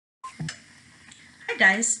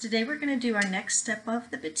guys, today we're going to do our next step of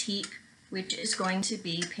the batik, which is going to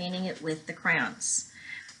be painting it with the crayons.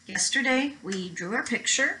 Yesterday we drew our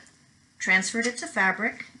picture, transferred it to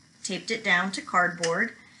fabric, taped it down to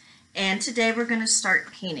cardboard, and today we're going to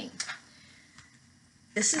start painting.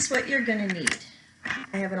 This is what you're going to need.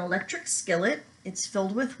 I have an electric skillet, it's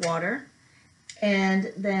filled with water,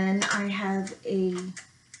 and then I have a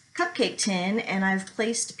cupcake tin, and I've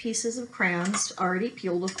placed pieces of crayons, already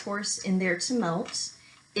peeled of course, in there to melt.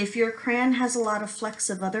 If your crayon has a lot of flecks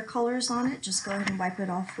of other colors on it, just go ahead and wipe it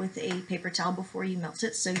off with a paper towel before you melt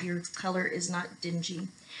it so your color is not dingy.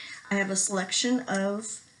 I have a selection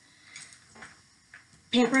of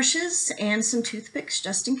paintbrushes and some toothpicks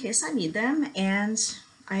just in case I need them, and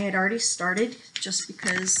I had already started just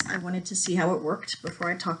because I wanted to see how it worked before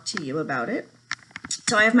I talked to you about it.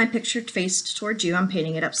 So I have my picture faced towards you. I'm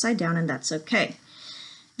painting it upside down, and that's okay.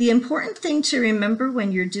 The important thing to remember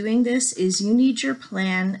when you're doing this is you need your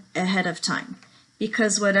plan ahead of time,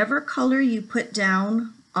 because whatever color you put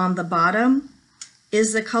down on the bottom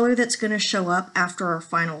is the color that's going to show up after our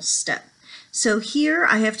final step. So here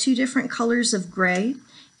I have two different colors of gray,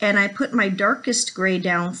 and I put my darkest gray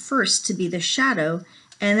down first to be the shadow,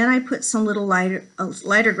 and then I put some little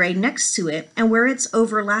lighter gray next to it, and where it's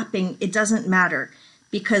overlapping, it doesn't matter,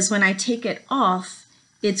 because when I take it off,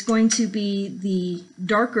 it's going to be the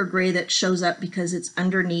darker gray that shows up because it's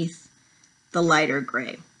underneath the lighter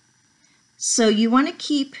gray. So you want to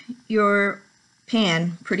keep your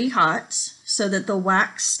pan pretty hot so that the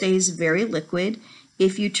wax stays very liquid.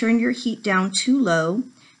 If you turn your heat down too low,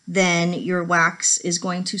 then your wax is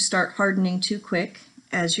going to start hardening too quick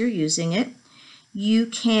as you're using it. You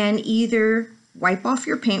can either wipe off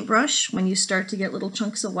your paintbrush when you start to get little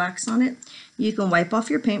chunks of wax on it. You can wipe off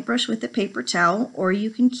your paintbrush with a paper towel, or you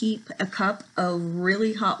can keep a cup of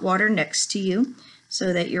really hot water next to you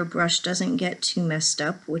so that your brush doesn't get too messed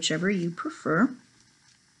up, whichever you prefer.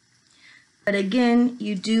 But again,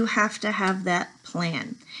 you do have to have that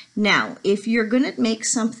plan. Now, if you're going to make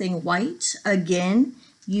something white, again,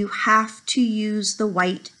 you have to use the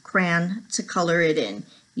white crayon to color it in.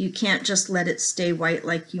 You can't just let it stay white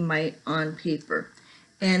like you might on paper.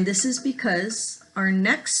 And this is because our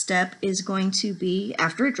next step is going to be,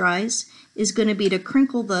 after it dries, is going to be to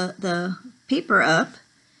crinkle the paper up,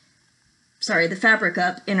 the fabric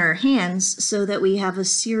up in our hands so that we have a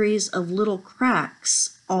series of little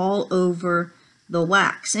cracks all over the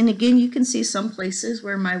wax. And again, you can see some places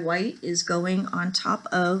where my white is going on top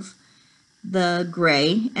of the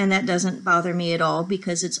gray, and that doesn't bother me at all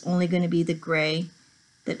because it's only going to be the gray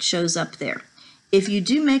that shows up there. If you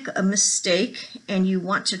do make a mistake and you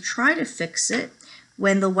want to try to fix it,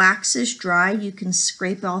 when the wax is dry, you can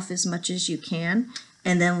scrape off as much as you can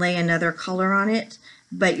and then lay another color on it,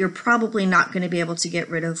 but you're probably not going to be able to get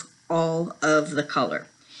rid of all of the color.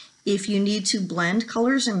 If you need to blend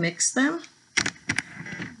colors and mix them,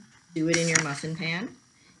 do it in your muffin pan.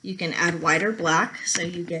 You can add white or black so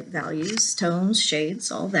you get values, tones,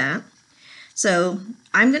 shades, all that. So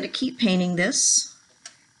I'm going to keep painting this,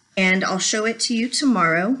 and I'll show it to you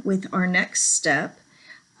tomorrow with our next step.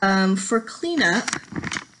 For cleanup,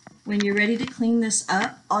 when you're ready to clean this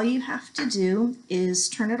up, all you have to do is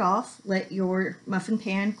turn it off, let your muffin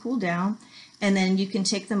pan cool down, and then you can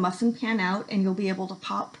take the muffin pan out and you'll be able to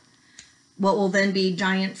pop what will then be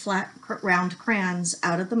giant flat round crayons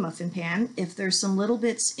out of the muffin pan. If there's some little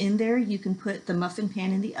bits in there, you can put the muffin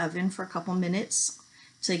pan in the oven for a couple minutes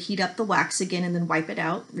to heat up the wax again and then wipe it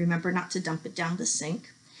out. Remember not to dump it down the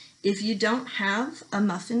sink. If you don't have a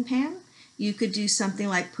muffin pan, you could do something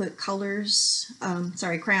like put crayons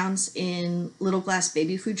in little glass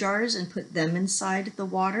baby food jars and put them inside the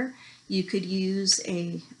water. You could use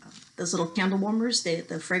those little candle warmers,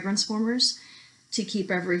 the fragrance warmers, to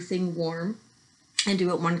keep everything warm, and do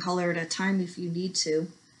it one color at a time if you need to.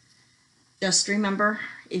 Just remember,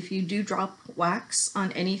 if you do drop wax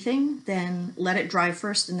on anything, then let it dry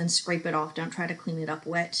first and then scrape it off. Don't try to clean it up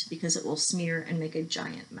wet because it will smear and make a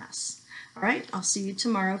giant mess. All right, I'll see you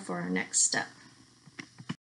tomorrow for our next step.